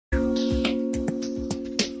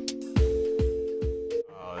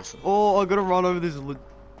Oh, I gotta run over this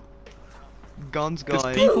guns guy.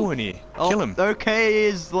 There's people in here. Kill him. Okay,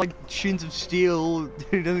 is like shins of steel.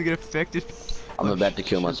 He doesn't get affected. I'm about to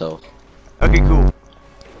kill myself. Okay, cool.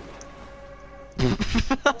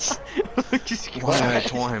 Just One at a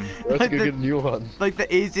time. Let's go get a new one. Like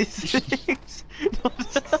the easiest things.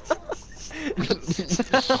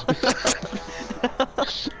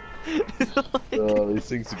 Oh, these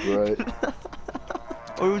things are great.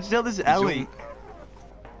 Oh, what's down this alley?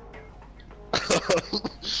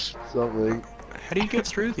 Something. How do you get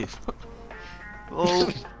through this? Oh,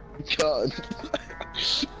 You can't.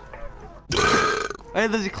 hey,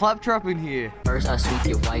 there's a claptrap in here. First I sweep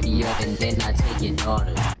your wifey up and then I take your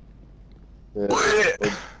daughter. Yeah.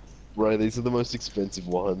 Like, Ray, these are the most expensive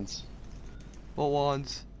ones. What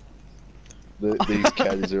ones? These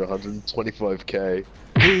caddies are 125k.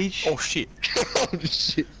 Each. Oh shit. Oh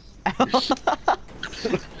shit.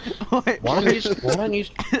 Wait, Why don't you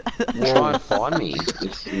try and find me?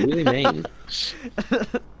 It's really mean.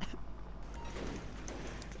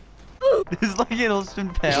 It's like in Austin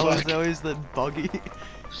Powers, though, is that buggy.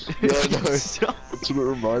 Yeah, I know. That's what it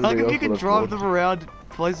reminded How me come of. you can when I drive bought them around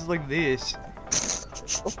places like this? it.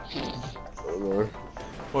 I don't know.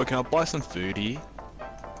 Well, can I buy some food here?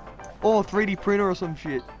 Oh, 3D printer or some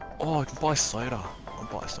shit. Oh, I can buy soda. I'll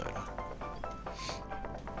buy soda.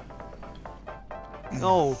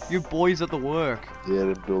 Oh, your boys at the work. Yeah,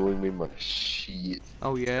 they're building me my shit.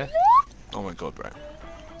 Oh yeah. Oh my god, bro.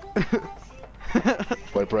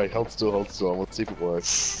 Wait, Bray, hold still, hold still. Let's see if it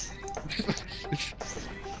works.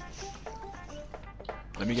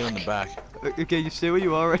 Let me get on the back. Okay, you see where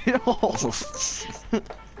you are right now?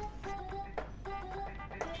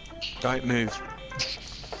 Don't move.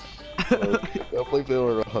 I believe they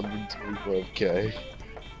were 125k.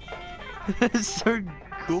 That's so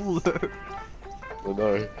cool though. I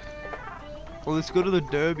know. Well, let's go to the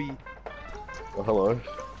derby. Oh, hello.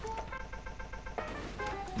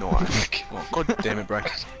 No, oh, god damn it, bro.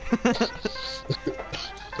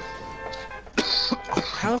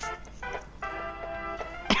 How?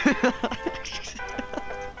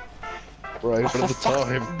 Right, but at the fuck.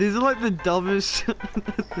 time. These are like the dumbest,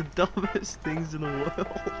 the dumbest things in the world.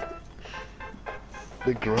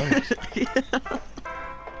 They're great.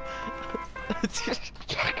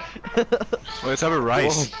 Wait, let's have a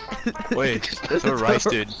race. Wait, let's have a race,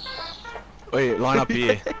 dude. Wait, line up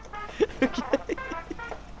here. Okay.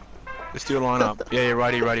 Let's do a line up. Yeah, yeah,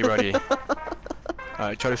 righty.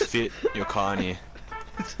 Alright, try to fit your car in here.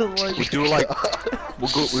 So like, We'll do it like,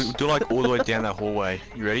 we'll do like all the way down that hallway.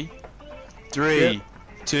 You ready? 3, Yep.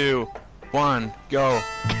 2, 1, go.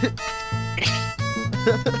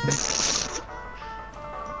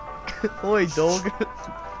 Oi, dog.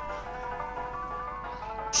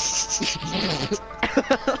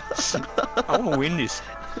 I wanna win this.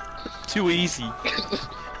 Too easy.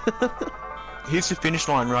 Here's the finish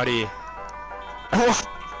line right here.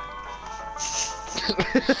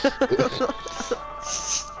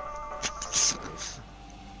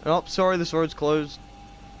 Oh, sorry, this road's closed.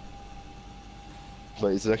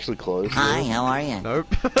 Wait, is it actually closed? Hi, how are you? Nope.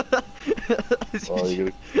 Oh,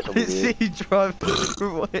 you gotta come I in see here. you drive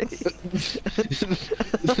away.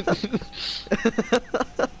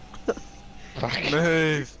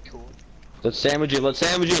 Move. Let's sandwich him,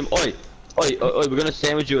 Oi! Oi, we're gonna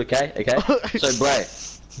sandwich you, okay? Okay? So, Bray.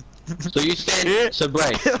 So you stand, so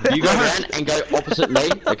Bray, you go around and go opposite me,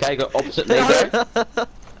 okay? Go opposite me,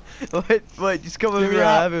 bro. Wait, just come over Give me here,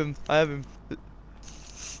 up. I have him.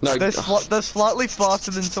 No, They're slightly faster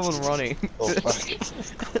than someone running. Oh, fuck.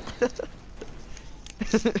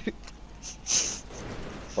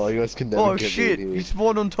 Oh, you guys can never Oh get shit, me in you here.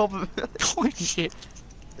 spawned on top of it. Holy shit.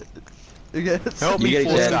 Okay, Help you me, get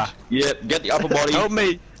Forster. sandwich. Yep, get the upper body. Help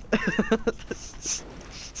me.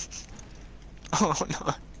 Oh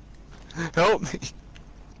no. Help me.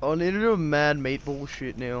 I need to do a mad meatball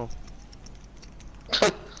shit now.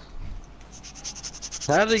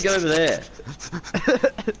 How did he go over there?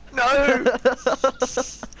 No.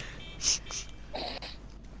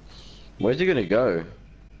 Where's he gonna go?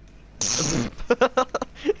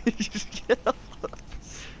 Just get up.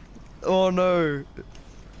 Oh no.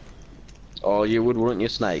 Oh, you would, wouldn't you,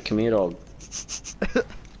 Snake? Come here, dog.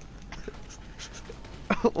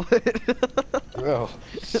 Wait. Well,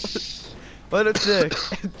 Wait a sec.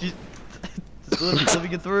 Just let me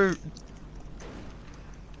get through.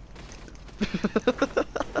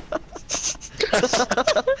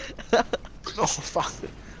 Oh fuck.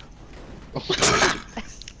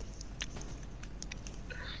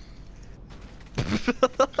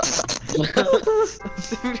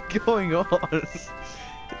 What's going on?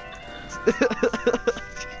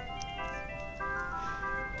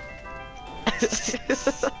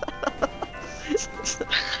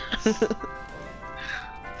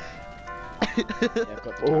 I've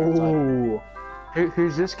got the current type.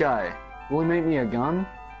 Who's this guy? Will he make me a gun?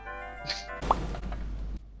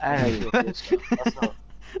 Hey. That's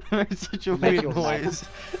such a Make weird your noise.